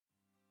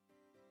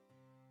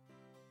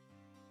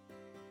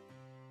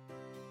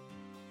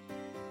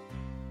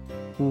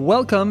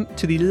Welcome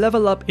to the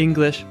Level Up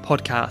English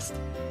podcast,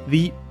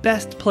 the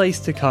best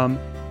place to come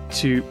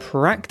to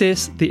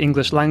practice the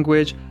English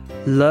language,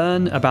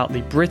 learn about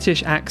the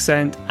British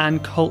accent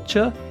and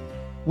culture,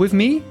 with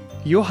me,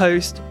 your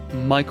host,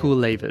 Michael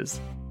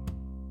Lavers.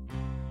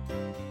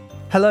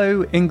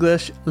 Hello,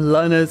 English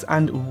learners,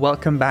 and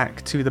welcome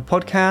back to the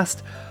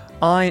podcast.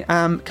 I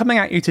am coming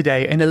at you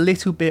today in a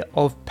little bit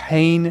of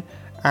pain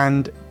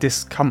and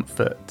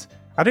discomfort.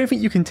 I don't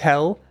think you can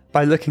tell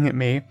by looking at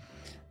me,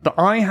 but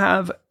I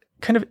have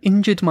kind of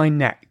injured my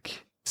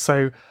neck.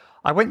 So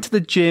I went to the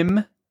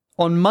gym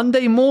on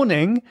Monday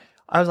morning.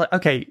 I was like,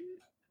 okay,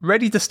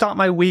 ready to start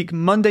my week.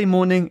 Monday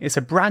morning, it's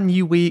a brand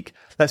new week.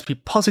 Let's be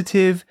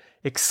positive,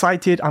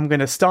 excited. I'm going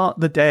to start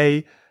the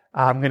day.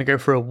 I'm going to go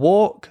for a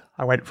walk.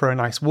 I went for a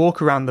nice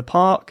walk around the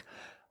park.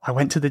 I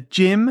went to the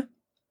gym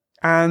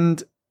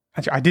and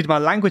actually I did my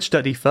language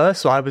study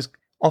first. So I was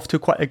off to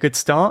quite a good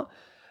start.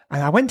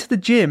 And I went to the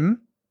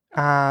gym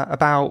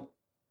about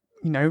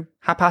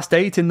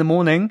 8:30 in the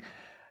morning,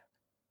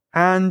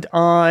 and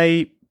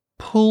I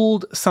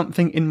pulled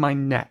something in my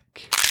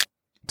neck.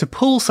 To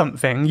pull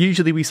something,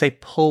 usually we say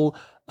pull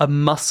a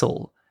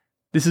muscle.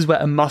 This is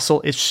where a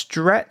muscle is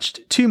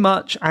stretched too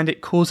much and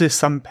it causes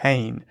some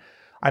pain.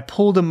 I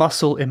pulled a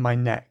muscle in my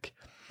neck,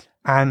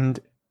 and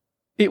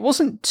it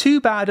wasn't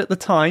too bad at the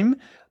time,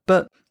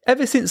 but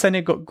ever since then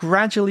it got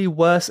gradually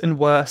worse and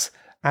worse.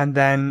 And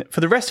then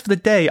for the rest of the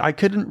day, I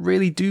couldn't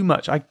really do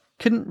much. I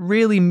couldn't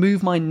really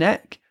move my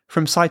neck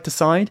from side to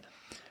side.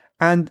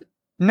 And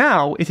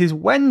now it is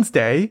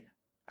Wednesday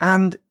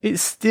and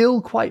it's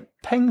still quite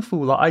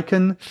painful. Like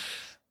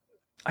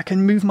I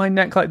can move my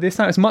neck like this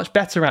now. It's much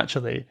better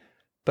actually,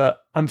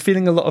 but I'm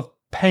feeling a lot of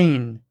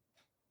pain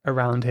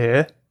around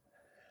here.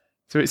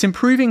 So it's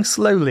improving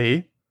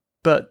slowly,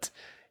 but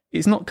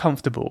it's not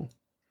comfortable.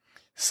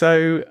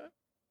 So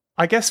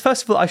I guess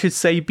first of all, I should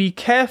say, be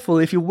careful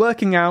if you're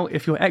working out,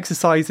 if you're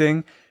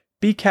exercising,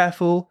 be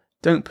careful.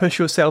 Don't push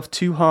yourself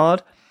too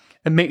hard,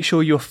 and make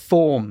sure your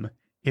form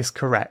is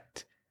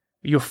correct.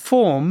 Your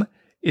form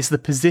is the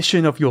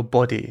position of your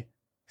body.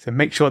 So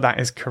make sure that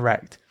is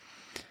correct.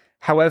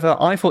 However,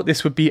 I thought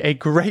this would be a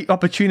great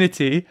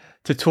opportunity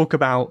to talk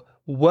about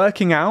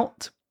working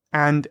out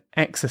and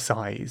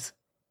exercise.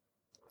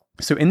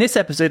 So in this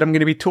episode, I'm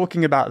going to be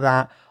talking about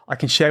that. I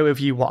can share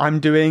with you what I'm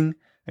doing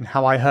and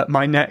how I hurt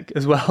my neck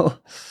as well.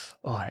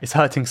 Oh, it's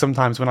hurting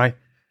sometimes when I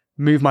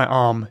move my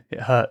arm, it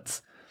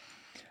hurts.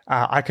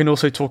 I can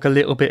also talk a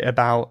little bit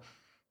about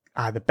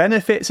the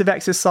benefits of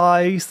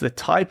exercise, the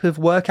type of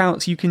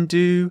workouts you can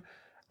do,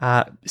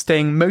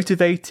 staying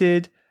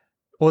motivated,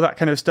 all that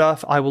kind of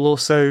stuff. I will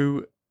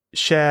also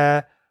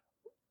share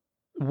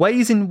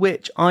ways in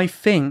which I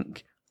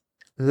think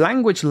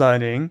language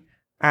learning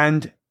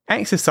and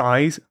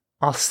exercise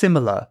are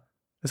similar.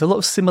 There's a lot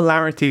of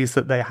similarities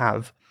that they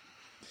have.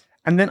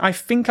 And then I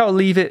think I'll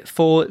leave it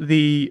for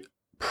the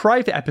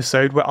private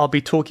episode where I'll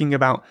be talking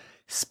about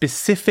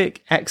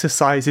specific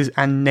exercises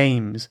and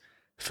names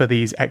for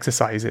these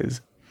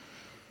exercises.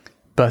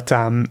 But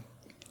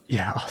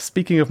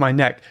speaking of my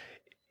neck,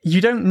 you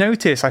don't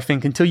notice, I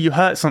think, until you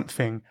hurt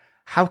something,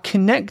 how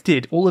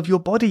connected all of your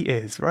body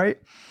is, right?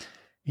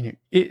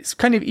 It's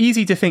kind of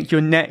easy to think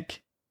your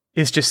neck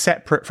is just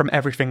separate from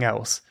everything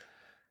else.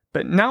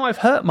 But now I've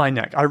hurt my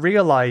neck, I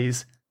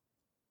realize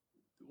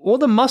all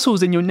the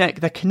muscles in your neck,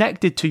 they're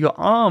connected to your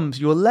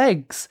arms, your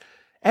legs,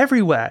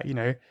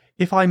 everywhere.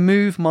 If I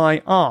move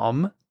my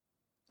arm,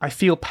 I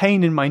feel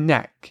pain in my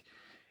neck.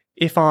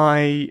 If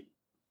I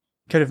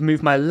kind of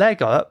move my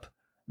leg up,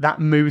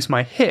 that moves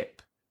my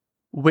hip,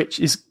 which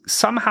is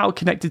somehow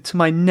connected to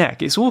my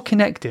neck. It's all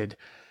connected.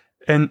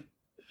 And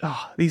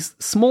these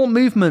small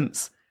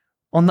movements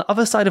on the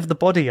other side of the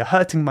body are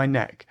hurting my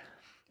neck.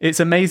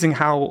 It's amazing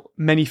how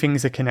many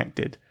things are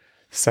connected.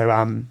 So,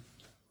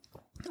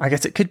 I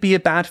guess it could be a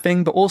bad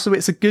thing, but also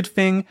it's a good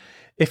thing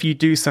if you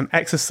do some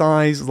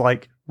exercise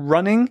like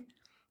running,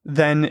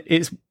 then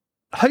it's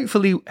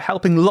hopefully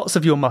helping lots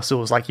of your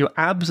muscles, like your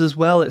abs as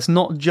well. It's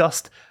not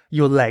just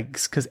your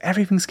legs, because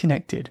everything's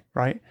connected,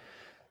 right?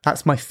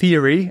 That's my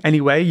theory.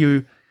 Anyway,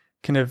 you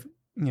kind of,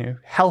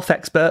 health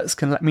experts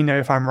can let me know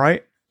if I'm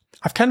right.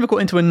 I've kind of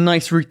got into a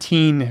nice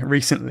routine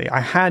recently.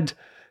 I had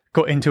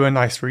got into a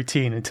nice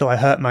routine until I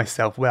hurt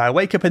myself, where I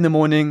wake up in the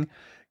morning,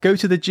 go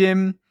to the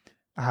gym,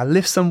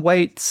 lift some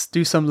weights,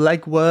 do some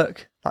leg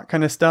work, that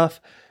kind of stuff.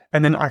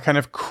 And then I kind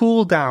of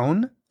cool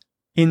down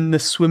in the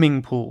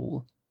swimming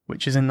pool,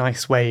 which is a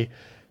nice way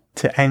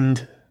to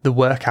end the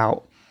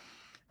workout.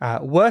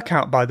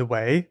 Workout, by the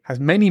way, has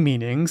many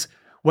meanings.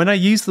 When I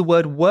use the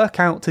word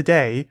workout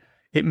today,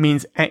 it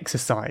means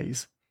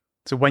exercise.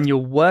 So when you're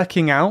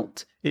working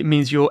out, it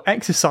means you're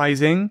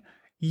exercising,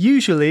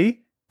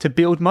 usually to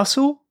build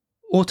muscle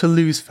or to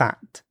lose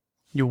fat.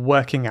 You're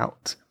working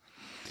out.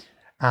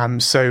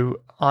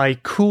 So I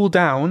cool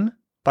down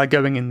by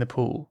going in the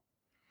pool.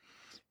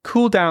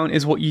 Cool down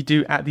is what you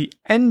do at the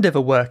end of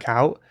a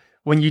workout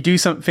when you do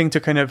something to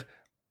kind of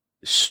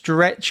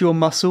stretch your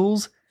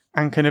muscles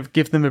and kind of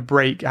give them a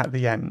break at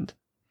the end.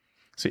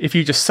 So if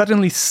you just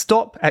suddenly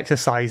stop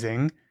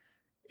exercising,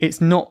 it's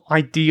not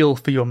ideal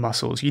for your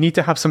muscles. You need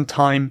to have some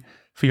time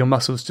for your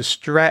muscles to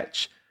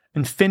stretch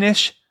and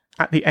finish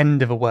at the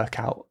end of a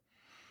workout.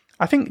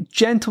 I think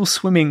gentle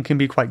swimming can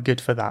be quite good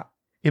for that,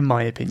 in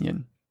my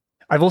opinion.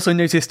 I've also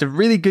noticed a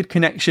really good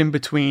connection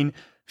between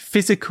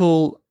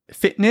physical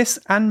fitness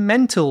and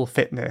mental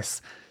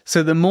fitness.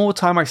 So the more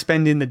time I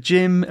spend in the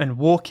gym and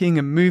walking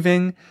and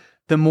moving,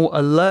 the more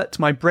alert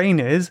my brain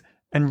is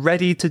and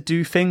ready to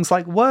do things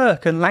like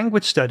work and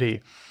language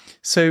study.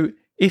 So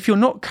if you're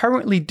not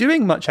currently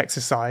doing much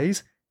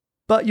exercise,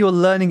 but you're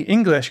learning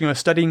English and you're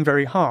studying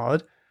very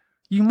hard,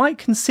 you might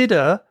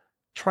consider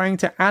trying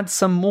to add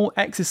some more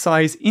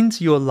exercise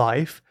into your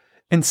life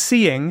and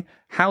seeing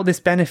how this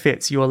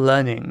benefits your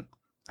learning.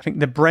 I think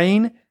the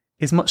brain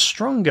is much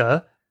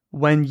stronger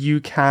when you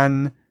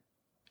can,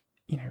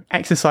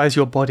 exercise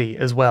your body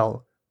as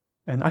well.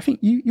 And I think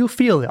you'll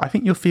feel it. I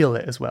think you'll feel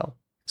it as well.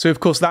 So of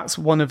course, that's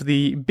one of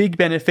the big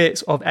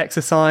benefits of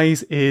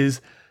exercise is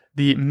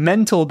the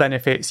mental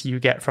benefits you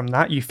get from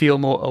that. You feel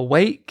more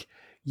awake,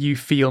 you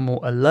feel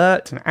more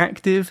alert and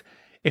active.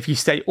 If you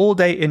stay all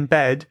day in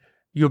bed,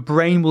 your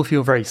brain will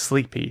feel very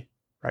sleepy,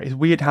 right? It's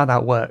weird how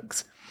that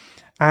works.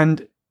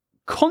 And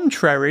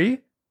contrary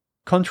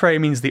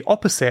means the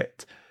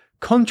opposite.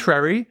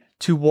 Contrary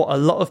to what a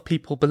lot of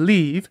people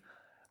believe,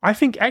 I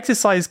think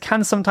exercise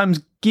can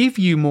sometimes give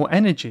you more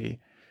energy.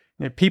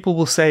 People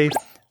will say,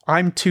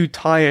 I'm too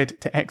tired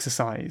to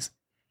exercise.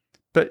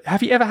 But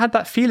have you ever had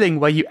that feeling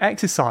where you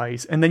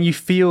exercise and then you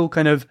feel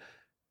kind of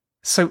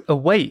so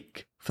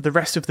awake for the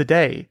rest of the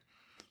day?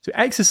 So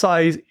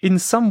exercise in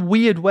some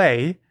weird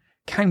way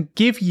can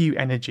give you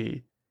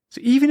energy. So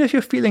even if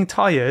you're feeling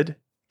tired,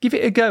 give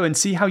it a go and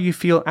see how you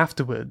feel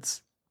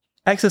afterwards.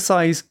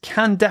 Exercise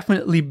can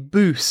definitely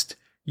boost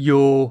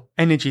your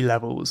energy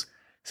levels.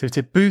 So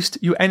to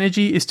boost your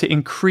energy is to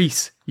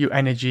increase your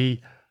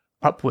energy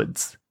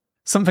upwards.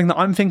 Something that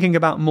I'm thinking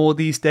about more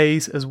these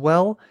days as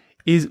well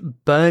is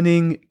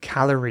burning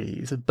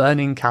calories.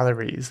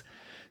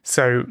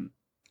 So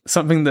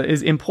something that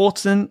is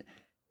important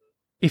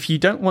if you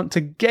don't want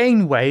to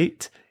gain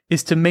weight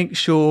is to make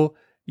sure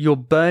you're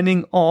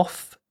burning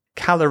off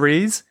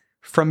calories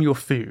from your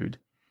food.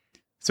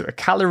 So a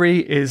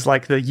calorie is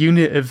like the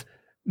unit of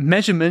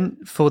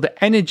measurement for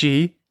the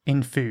energy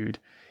in food.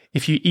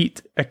 If you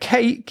eat a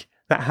cake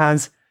that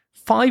has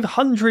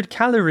 500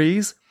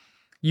 calories,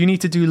 you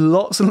need to do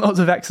lots and lots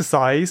of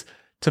exercise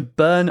to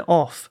burn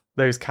off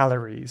those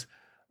calories.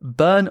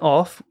 Burn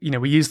off,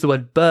 we use the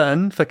word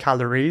burn for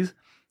calories,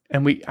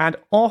 and we add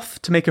off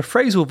to make a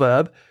phrasal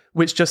verb,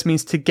 which just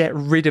means to get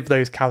rid of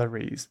those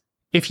calories.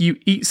 If you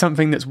eat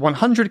something that's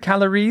 100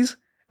 calories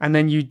and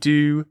then you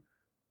do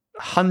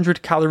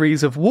 100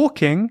 calories of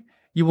walking,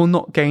 you will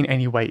not gain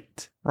any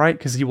weight, right?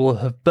 Because you will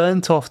have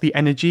burnt off the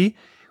energy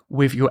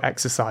with your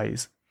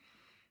exercise.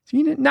 So,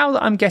 now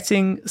that I'm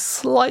getting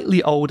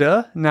slightly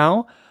older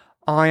now,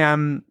 I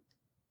am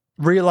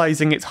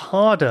realizing it's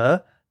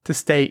harder to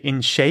stay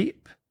in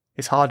shape.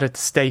 It's harder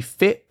to stay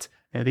fit.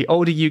 The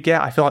older you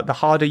get, I feel like the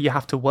harder you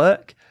have to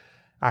work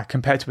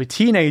compared to a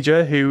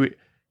teenager who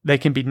they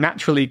can be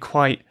naturally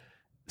quite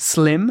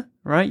slim,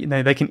 right?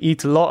 They can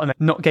eat a lot and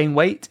not gain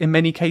weight in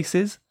many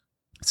cases.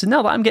 So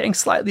now that I'm getting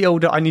slightly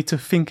older, I need to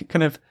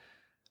kind of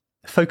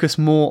focus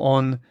more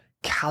on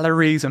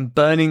calories and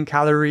burning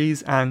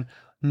calories and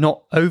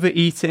not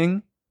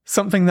overeating.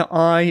 Something that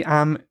I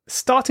am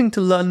starting to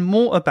learn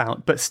more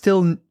about, but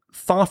still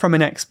far from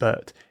an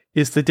expert,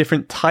 is the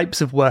different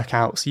types of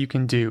workouts you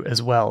can do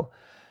as well.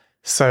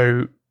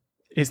 So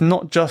it's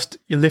not just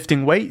you're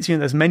lifting weights.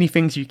 There's many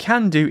things you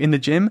can do in the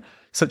gym,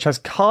 such as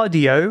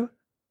cardio.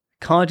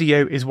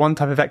 Cardio is one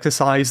type of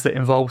exercise that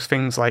involves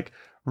things like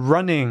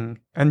running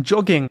and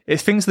jogging.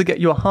 It's things that get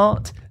your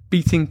heart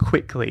beating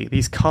quickly,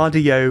 these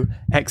cardio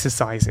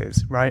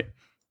exercises, right?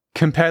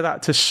 Compare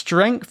that to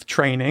strength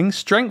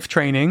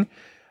training,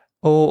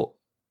 or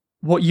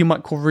what you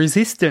might call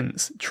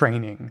resistance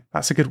training.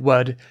 That's a good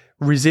word,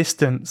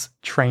 resistance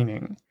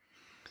training.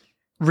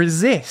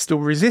 Resist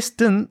or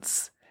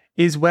resistance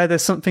is where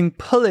there's something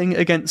pulling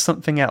against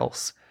something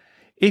else.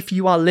 If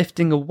you are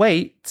lifting a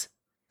weight,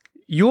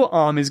 your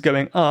arm is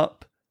going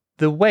up,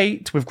 the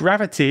weight with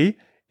gravity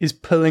is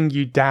pulling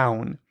you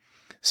down.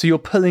 So you're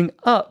pulling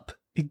up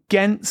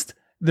against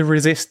the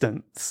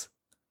resistance.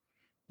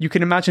 You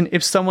can imagine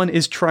if someone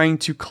is trying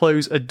to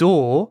close a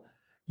door,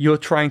 you're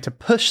trying to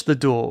push the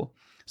door.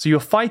 So you're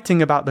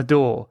fighting about the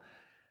door.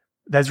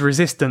 There's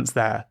resistance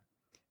there.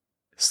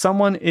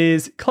 Someone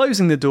is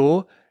closing the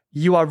door,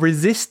 you are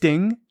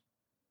resisting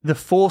the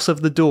force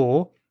of the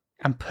door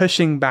and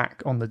pushing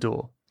back on the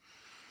door.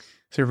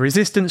 So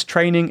resistance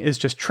training is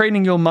just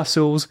training your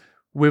muscles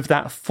with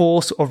that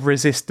force of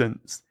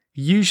resistance.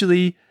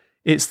 Usually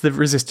it's the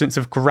resistance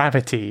of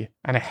gravity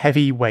and a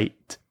heavy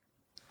weight,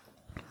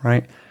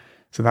 right?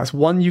 So that's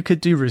one you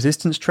could do,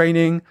 resistance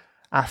training.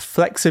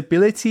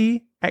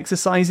 Flexibility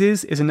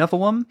exercises is another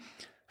one.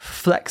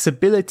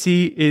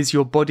 Flexibility is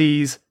your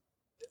body's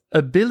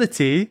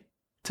ability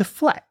to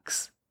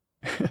flex.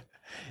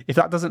 If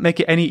that doesn't make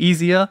it any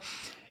easier,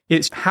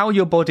 it's how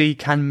your body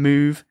can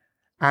move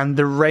and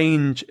the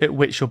range at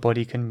which your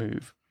body can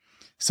move.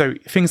 So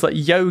things like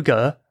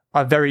yoga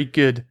are very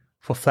good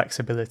for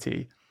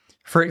flexibility.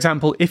 For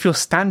example, if you're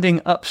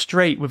standing up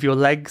straight with your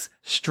legs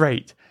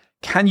straight,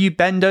 can you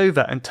bend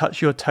over and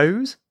touch your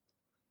toes?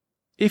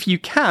 If you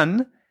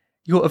can,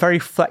 you're a very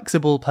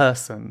flexible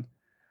person.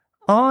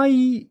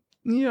 I'm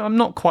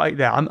not quite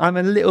there. I'm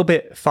a little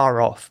bit far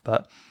off,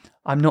 but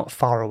I'm not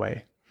far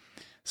away.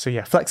 So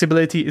yeah,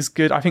 flexibility is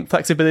good. I think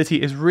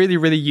flexibility is really,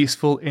 really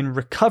useful in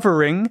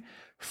recovering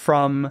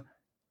from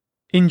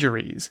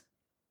injuries.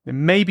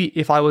 And maybe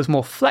if I was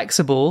more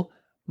flexible,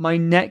 my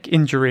neck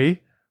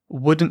injury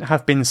wouldn't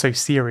have been so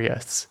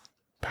serious.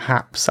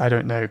 Perhaps, I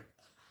don't know.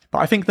 But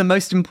I think the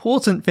most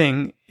important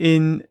thing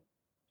in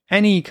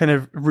any kind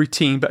of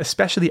routine, but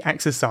especially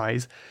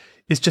exercise,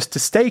 is just to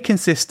stay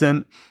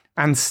consistent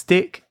and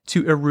stick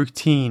to a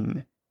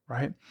routine,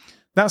 right?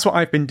 That's what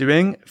I've been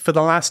doing. For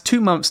the last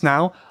 2 months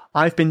now,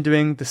 I've been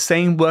doing the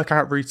same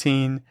workout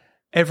routine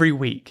every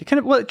week.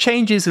 It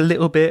changes a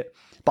little bit,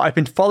 but I've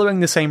been following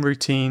the same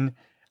routine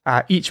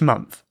each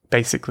month,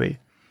 basically.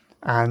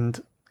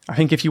 And I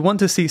think if you want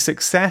to see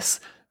success,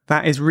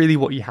 that is really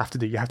what you have to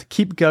do. You have to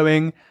keep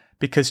going,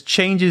 because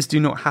changes do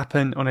not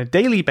happen on a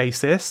daily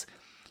basis.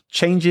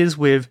 Changes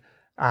with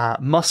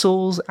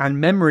muscles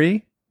and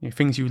memory,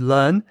 things you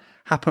learn,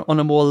 happen on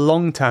a more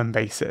long-term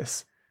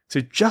basis. So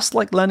just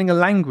like learning a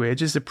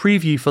language is a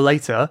preview for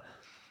later,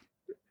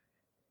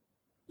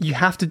 you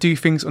have to do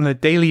things on a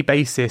daily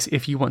basis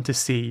if you want to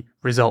see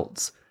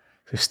results.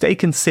 So stay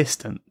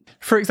consistent.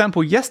 For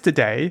example,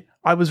 yesterday,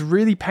 I was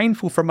really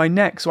painful from my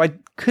neck, so I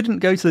couldn't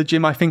go to the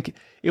gym. I think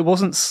it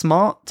wasn't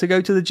smart to go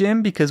to the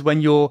gym, because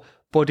when your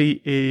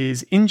body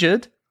is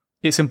injured,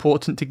 it's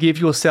important to give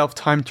yourself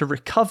time to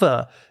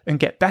recover and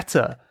get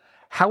better.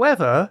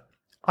 However,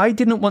 I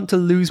didn't want to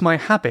lose my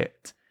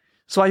habit.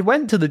 So I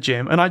went to the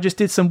gym and I just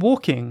did some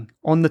walking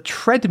on the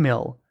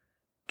treadmill.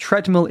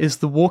 Treadmill is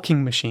the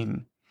walking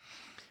machine.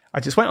 I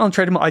just went on the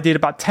treadmill. I did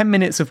about 10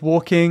 minutes of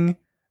walking,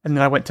 and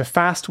then I went to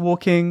fast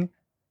walking,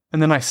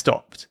 and then I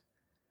stopped.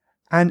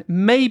 And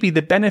maybe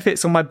the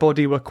benefits on my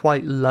body were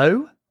quite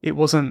low. It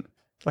wasn't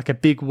like a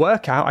big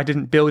workout. I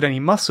didn't build any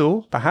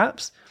muscle,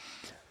 perhaps.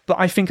 But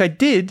I think I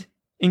did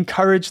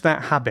encourage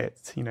that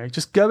habit.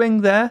 Just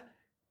going there,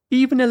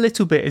 even a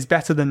little bit, is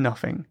better than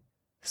nothing.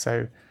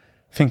 So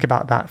think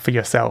about that for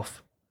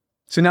yourself.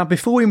 So now,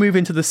 before we move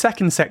into the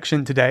second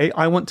section today,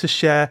 I want to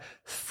share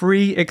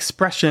 3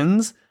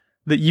 expressions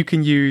that you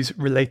can use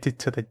related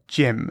to the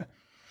gym.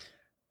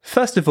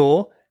 First of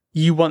all,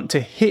 you want to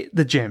hit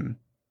the gym.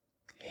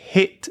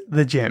 Hit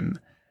the gym.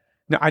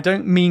 Now, I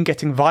don't mean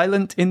getting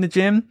violent in the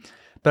gym,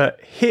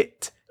 but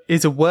hit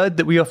is a word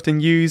that we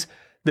often use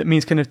that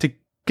means kind of to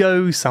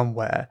go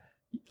somewhere.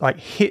 Like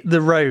hit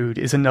the road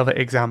is another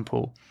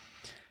example.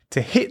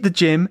 To hit the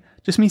gym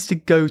just means to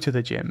go to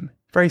the gym.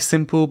 Very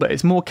simple, but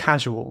it's more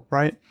casual,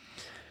 right?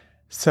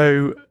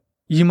 So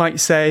you might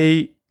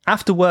say,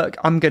 after work,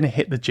 I'm going to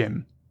hit the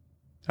gym.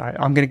 Right,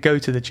 I'm going to go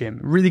to the gym.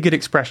 Really good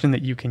expression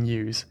that you can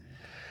use.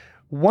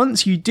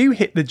 Once you do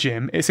hit the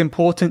gym, it's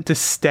important to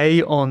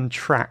stay on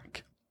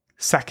track.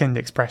 Second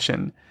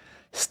expression.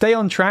 Stay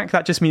on track,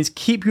 that just means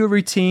keep your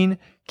routine,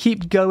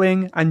 keep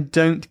going, and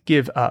don't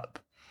give up.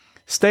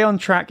 Stay on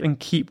track and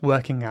keep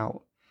working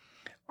out.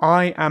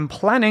 I am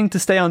planning to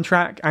stay on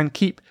track and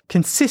keep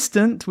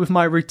consistent with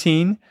my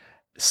routine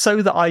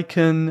so that I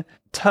can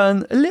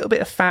turn a little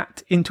bit of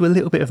fat into a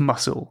little bit of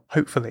muscle,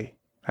 hopefully.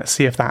 Let's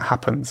see if that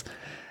happens.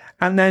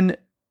 And then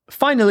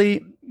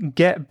finally,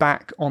 get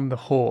back on the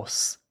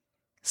horse.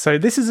 So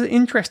this is an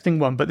interesting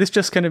one, but this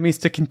just kind of means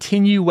to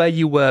continue where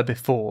you were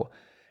before.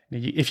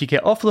 If you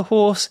get off the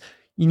horse,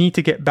 you need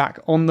to get back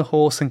on the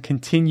horse and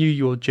continue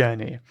your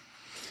journey.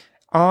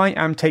 I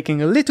am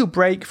taking a little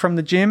break from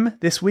the gym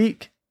this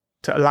week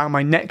to allow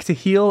my neck to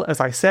heal,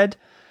 as I said,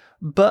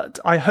 but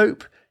I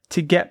hope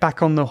to get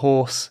back on the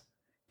horse,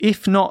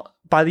 if not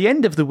by the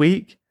end of the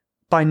week,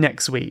 by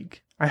next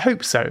week. I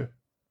hope so.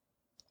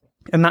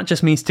 And that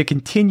just means to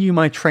continue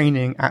my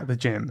training at the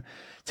gym,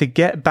 to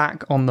get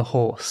back on the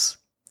horse,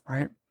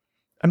 right?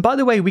 And by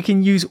the way, we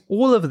can use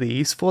all of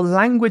these for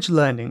language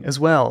learning as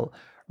well.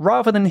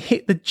 Rather than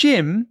hit the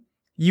gym,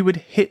 you would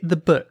hit the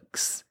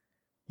books.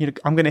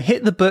 I'm going to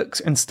hit the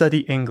books and study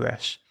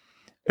English.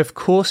 Of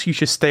course, you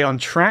should stay on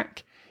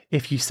track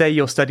if you say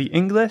you'll study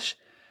English.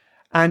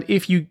 And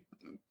if you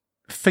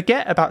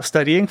forget about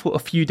studying for a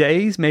few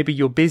days, maybe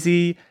you're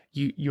busy,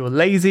 you're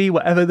lazy,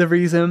 whatever the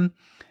reason,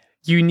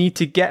 you need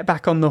to get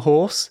back on the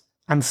horse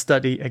and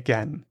study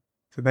again.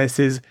 So this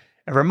is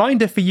a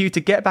reminder for you to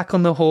get back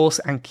on the horse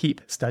and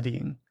keep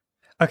studying.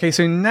 Okay,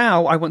 so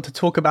now I want to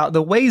talk about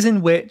the ways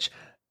in which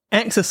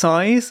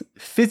exercise,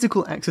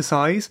 physical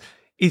exercise,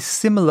 is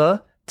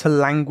similar to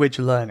language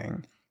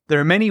learning. There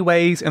are many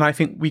ways, and I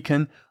think we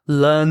can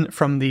learn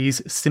from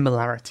these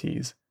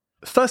similarities.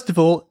 First of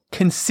all,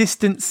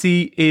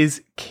 consistency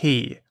is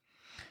key.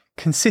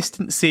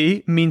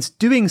 Consistency means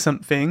doing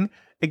something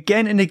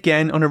again and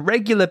again on a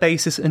regular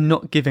basis and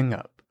not giving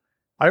up.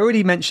 I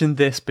already mentioned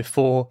this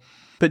before,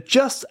 but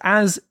just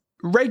as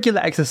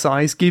regular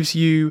exercise gives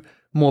you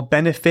more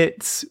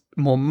benefits,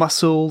 more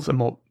muscles, and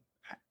more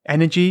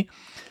energy,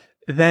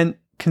 then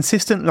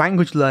consistent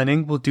language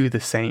learning will do the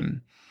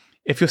same.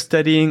 If you're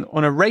studying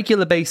on a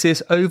regular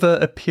basis over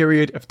a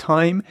period of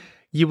time,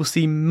 you will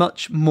see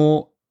much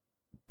more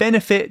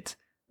benefit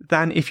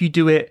than if you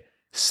do it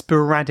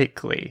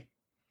sporadically.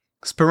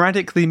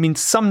 Sporadically means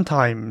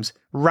sometimes,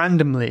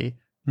 randomly,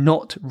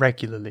 not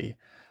regularly.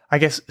 I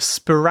guess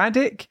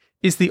sporadic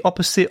is the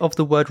opposite of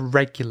the word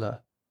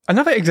regular.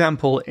 Another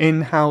example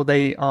in how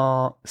they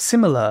are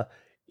similar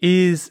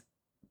is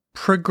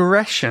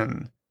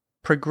progression.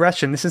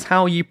 Progression. This is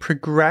how you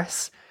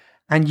progress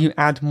and you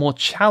add more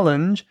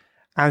challenge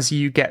as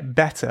you get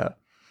better.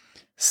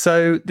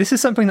 So this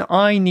is something that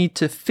I need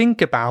to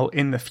think about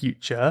in the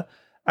future.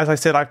 As I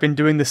said, I've been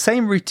doing the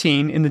same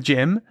routine in the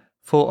gym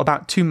for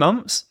about 2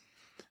 months.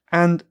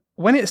 And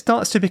when it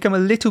starts to become a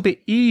little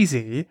bit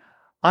easy,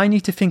 I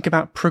need to think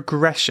about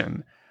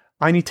progression.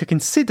 I need to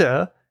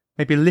consider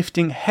maybe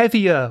lifting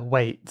heavier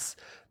weights,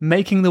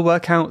 making the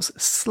workouts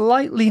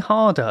slightly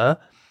harder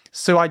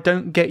so I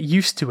don't get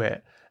used to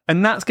it.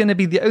 And that's going to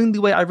be the only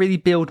way I really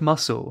build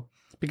muscle.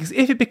 Because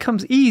if it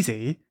becomes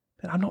easy,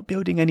 then I'm not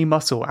building any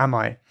muscle, am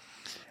I?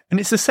 And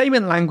it's the same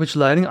in language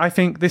learning. I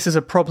think this is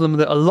a problem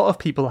that a lot of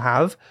people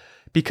have,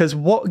 because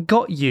what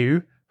got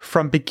you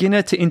from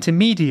beginner to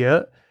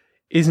intermediate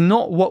is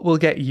not what will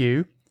get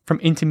you from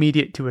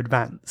intermediate to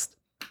advanced,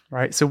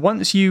 right? So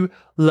once you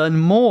learn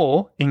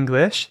more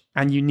English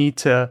and you need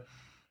to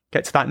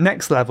get to that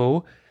next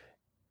level,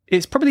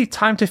 it's probably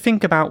time to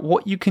think about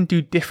what you can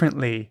do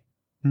differently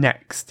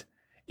next.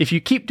 If you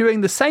keep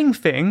doing the same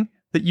thing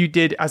that you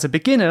did as a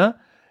beginner,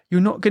 you're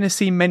not going to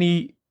see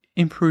many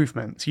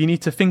improvements. You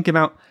need to think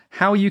about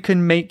how you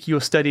can make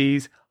your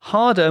studies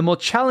harder, more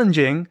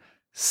challenging,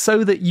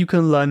 so that you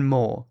can learn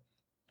more.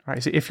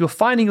 Right? So if you're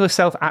finding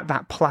yourself at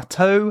that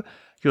plateau,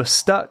 you're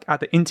stuck at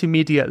the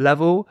intermediate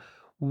level,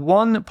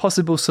 one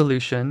possible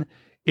solution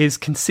is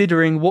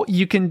considering what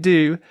you can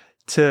do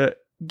to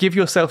give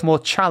yourself more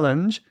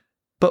challenge,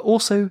 but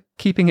also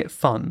keeping it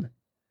fun.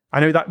 I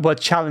know that word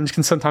challenge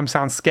can sometimes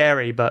sound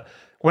scary, but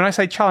when I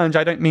say challenge,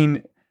 I don't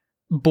mean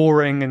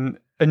boring and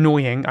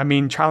annoying. I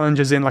mean challenge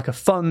as in like a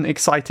fun,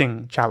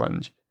 exciting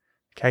challenge.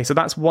 Okay, so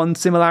that's one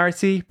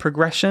similarity.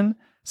 Progression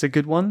is a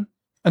good one.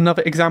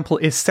 Another example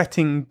is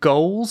setting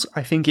goals.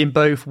 I think in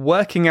both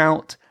working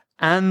out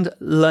and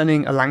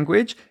learning a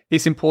language,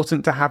 it's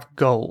important to have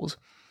goals.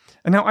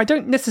 And now I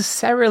don't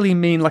necessarily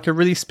mean like a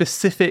really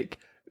specific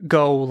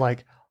goal,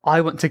 like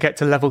I want to get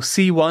to level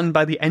C1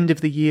 by the end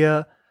of the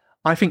year.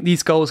 I think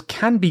these goals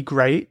can be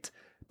great,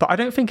 but I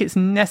don't think it's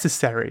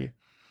necessary.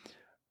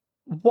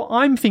 What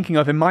I'm thinking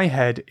of in my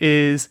head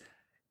is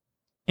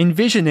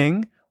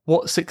envisioning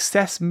what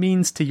success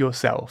means to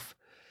yourself.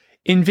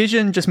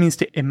 Envision just means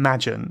to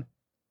imagine.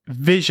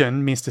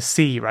 Vision means to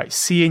see, right?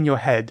 See in your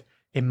head,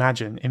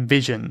 imagine,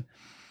 envision.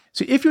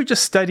 So if you're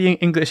just studying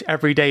English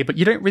every day, but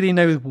you don't really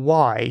know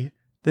why,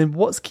 then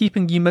what's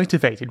keeping you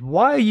motivated?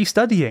 Why are you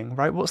studying,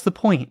 right? What's the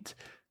point?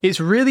 It's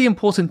really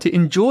important to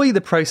enjoy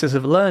the process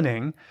of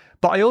learning,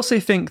 but I also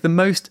think the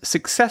most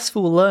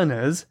successful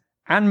learners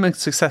and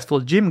most successful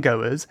gym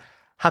goers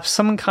have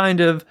some kind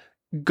of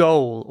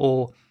goal,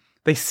 or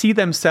they see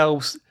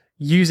themselves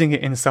using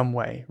it in some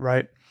way,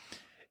 right?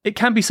 It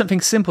can be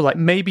something simple, like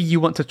maybe you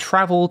want to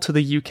travel to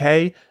the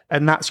UK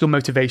and that's your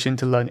motivation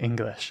to learn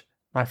English.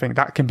 I think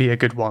that can be a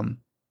good one.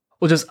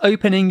 Or just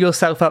opening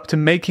yourself up to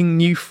making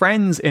new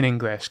friends in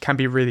English can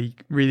be really,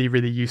 really,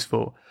 really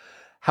useful.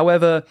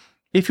 However,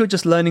 if you're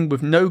just learning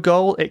with no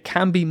goal, it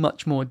can be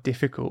much more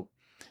difficult.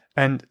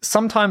 And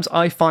sometimes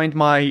I find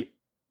my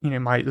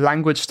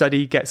language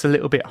study gets a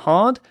little bit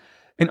hard,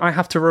 and I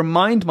have to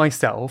remind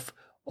myself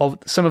of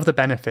some of the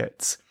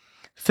benefits.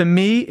 For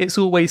me, it's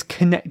always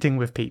connecting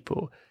with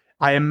people.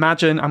 I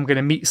imagine I'm going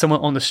to meet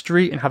someone on the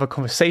street and have a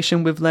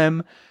conversation with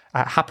them.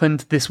 It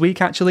happened this week,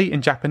 actually,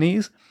 in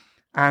Japanese.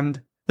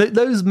 And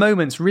those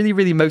moments really,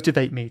 really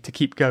motivate me to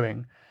keep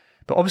going.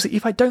 But obviously,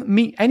 if I don't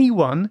meet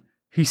anyone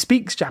who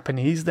speaks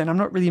Japanese, then I'm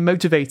not really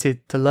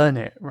motivated to learn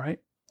it, right?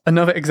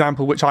 Another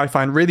example, which I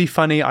find really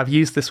funny, I've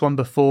used this one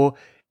before,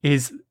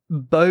 is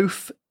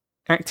both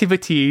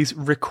activities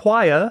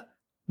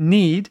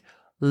need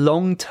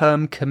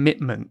long-term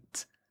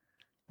commitment.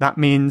 That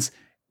means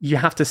you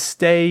have to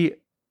stay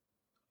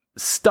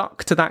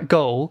stuck to that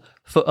goal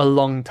for a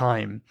long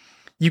time.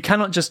 You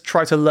cannot just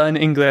try to learn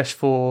English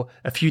for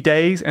a few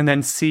days and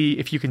then see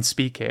if you can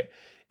speak it.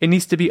 It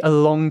needs to be a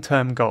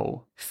long-term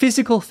goal.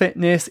 Physical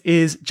fitness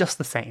is just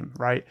the same,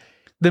 right?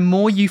 The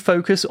more you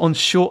focus on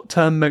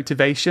short-term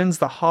motivations,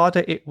 the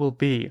harder it will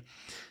be.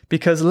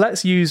 Because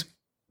let's use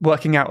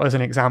working out as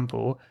an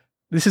example.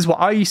 This is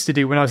what I used to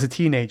do when I was a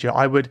teenager.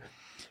 I would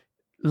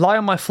lie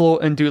on my floor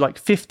and do like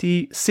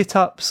 50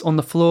 sit-ups on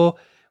the floor,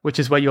 which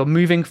is where you're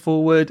moving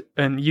forward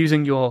and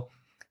using your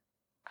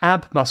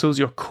ab muscles,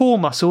 your core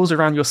muscles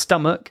around your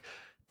stomach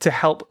to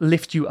help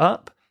lift you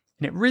up.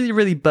 And it really,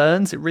 really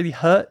burns. It really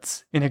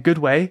hurts in a good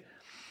way.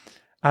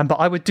 But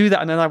I would do that,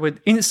 and then I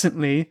would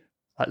instantly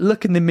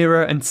look in the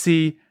mirror and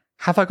see,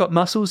 have I got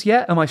muscles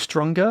yet? Am I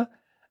stronger?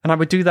 And I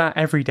would do that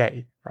every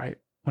day, right?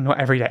 Well, not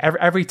every day.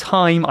 Every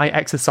time I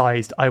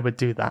exercised, I would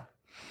do that.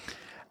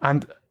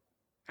 And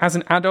as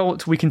an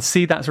adult, we can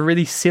see that's a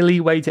really silly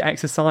way to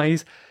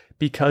exercise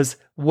because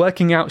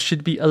working out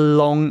should be a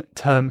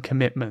long-term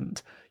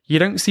commitment. You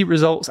don't see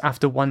results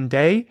after one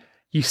day.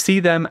 You see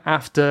them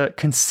after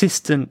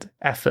consistent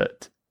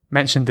effort.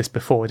 Mentioned this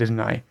before, didn't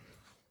I?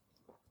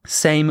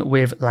 Same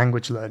with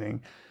language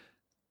learning.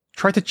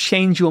 Try to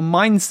change your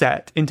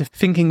mindset into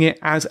thinking it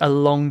as a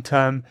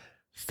long-term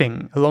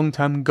thing, a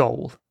long-term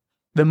goal.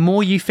 The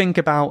more you think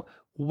about,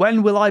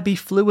 when will I be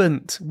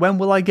fluent? When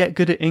will I get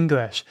good at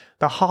English?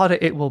 The harder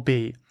it will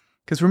be.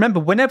 Because remember,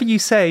 whenever you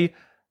say,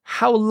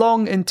 how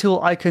long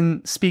until I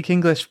can speak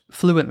English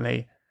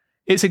fluently?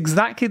 It's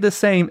exactly the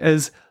same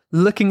as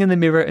looking in the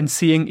mirror and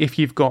seeing if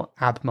you've got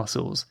ab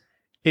muscles.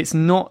 It's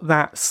not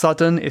that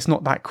sudden, it's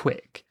not that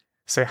quick.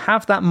 So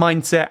have that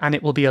mindset and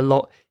it will be a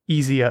lot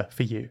easier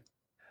for you.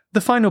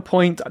 The final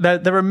point,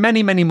 there are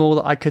many, many more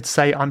that I could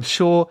say, I'm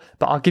sure,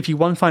 but I'll give you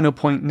one final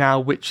point now,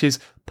 which is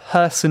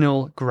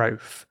personal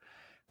growth.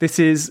 This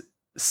is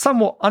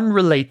somewhat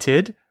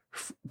unrelated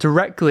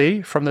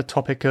directly from the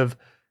topic of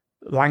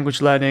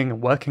language learning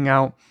and working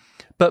out,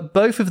 but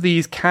both of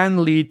these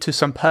can lead to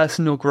some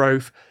personal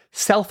growth,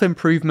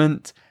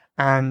 self-improvement,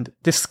 and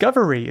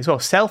discovery as well,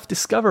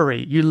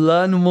 self-discovery. You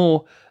learn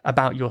more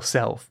about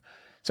yourself.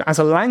 So as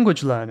a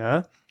language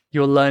learner,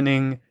 you're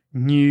learning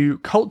new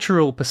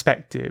cultural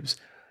perspectives.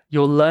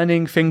 You're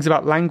learning things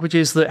about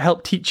languages that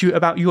help teach you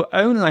about your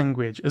own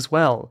language as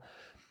well.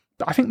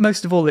 But I think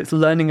most of all, it's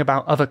learning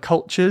about other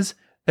cultures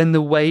and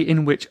the way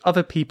in which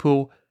other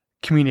people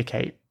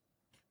communicate.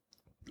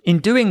 In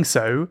doing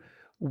so,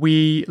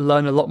 we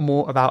learn a lot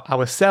more about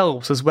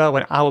ourselves as well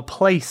and our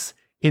place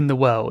in the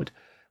world,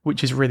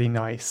 which is really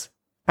nice.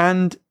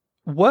 And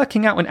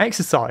working out and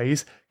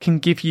exercise can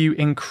give you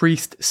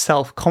increased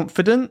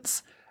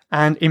self-confidence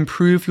and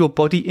improve your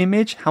body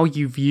image, how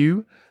you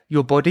view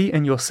your body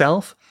and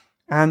yourself.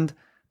 And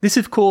this,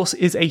 of course,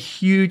 is a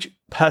huge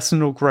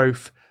personal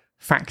growth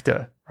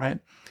factor, right? And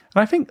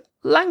I think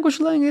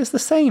language learning is the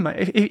same.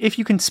 If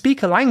you can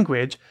speak a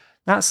language,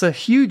 that's a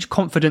huge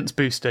confidence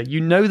booster. You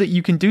know that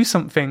you can do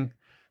something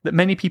that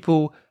many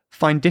people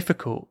find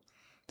difficult.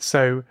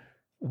 So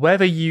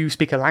whether you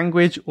speak a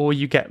language or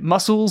you get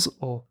muscles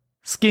or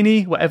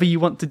skinny, whatever you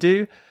want to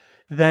do,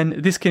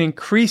 then this can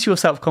increase your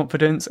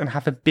self-confidence and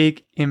have a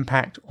big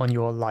impact on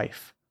your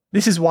life.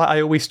 This is why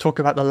I always talk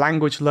about the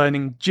language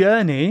learning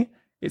journey.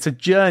 It's a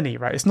journey,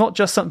 right? It's not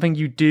just something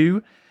you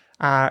do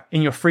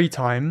in your free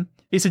time.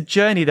 It's a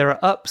journey. There are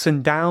ups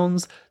and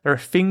downs. There are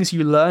things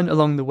you learn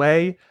along the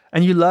way,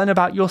 and you learn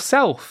about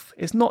yourself.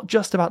 It's not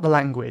just about the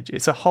language.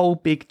 It's a whole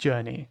big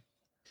journey.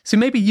 So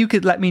maybe you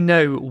could let me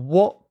know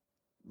what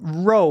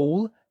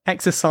role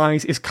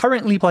exercise is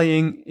currently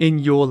playing in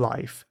your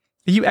life.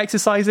 Are you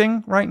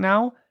exercising right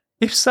now?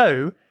 If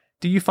so,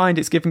 do you find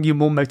it's giving you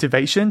more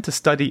motivation to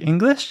study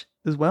English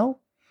as well?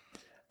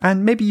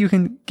 And maybe you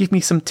can give me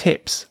some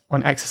tips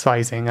on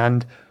exercising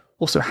and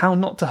also how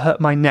not to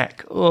hurt my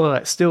neck. Oh,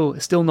 it's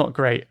still not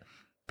great.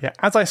 Yeah,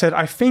 as I said,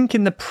 I think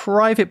in the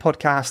private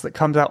podcast that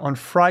comes out on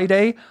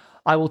Friday,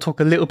 I will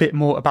talk a little bit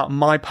more about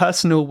my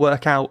personal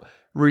workout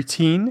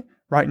routine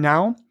right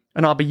now.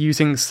 And I'll be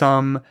using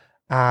some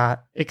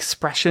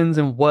expressions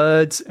and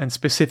words and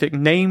specific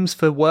names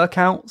for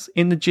workouts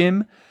in the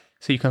gym,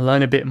 so you can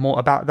learn a bit more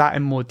about that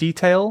in more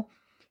detail.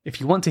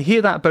 If you want to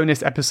hear that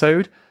bonus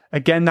episode,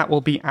 again, that will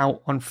be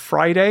out on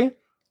Friday,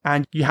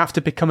 and you have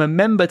to become a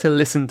member to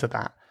listen to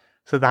that.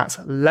 So that's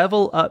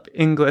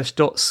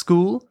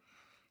levelupenglish.school,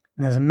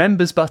 and there's a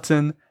members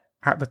button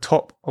at the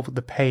top of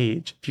the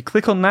page. If you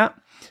click on that,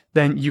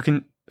 then you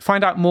can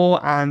find out more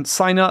and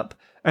sign up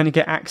and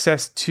get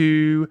access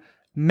to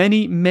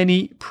many,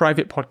 many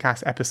private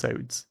podcast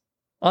episodes.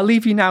 I'll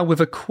leave you now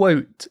with a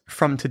quote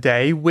from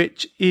today,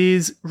 which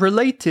is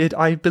related,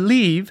 I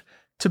believe,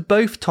 to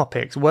both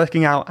topics,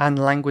 working out and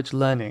language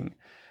learning.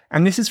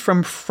 And this is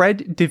from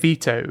Fred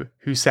DeVito,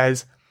 who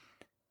says,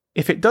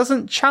 "If it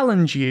doesn't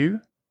challenge you,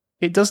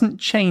 it doesn't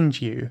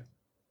change you."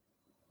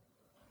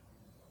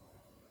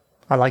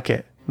 I like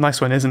it.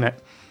 Nice one, isn't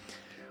it?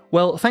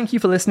 Well, thank you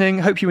for listening.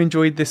 Hope you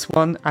enjoyed this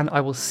one, and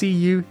I will see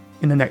you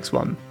in the next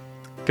one.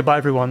 Goodbye,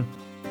 everyone.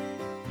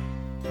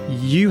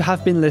 You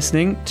have been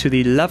listening to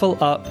the Level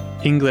Up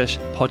English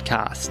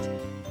podcast.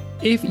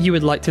 If you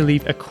would like to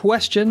leave a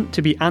question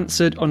to be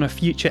answered on a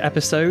future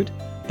episode,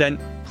 then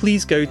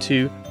please go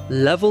to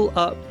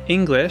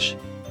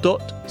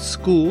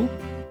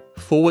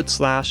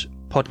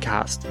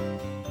levelupenglish.school/podcast.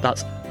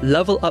 That's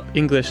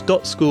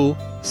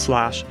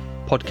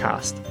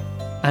levelupenglish.school/podcast.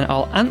 And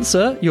I'll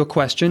answer your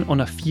question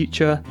on a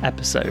future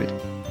episode.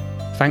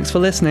 Thanks for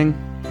listening.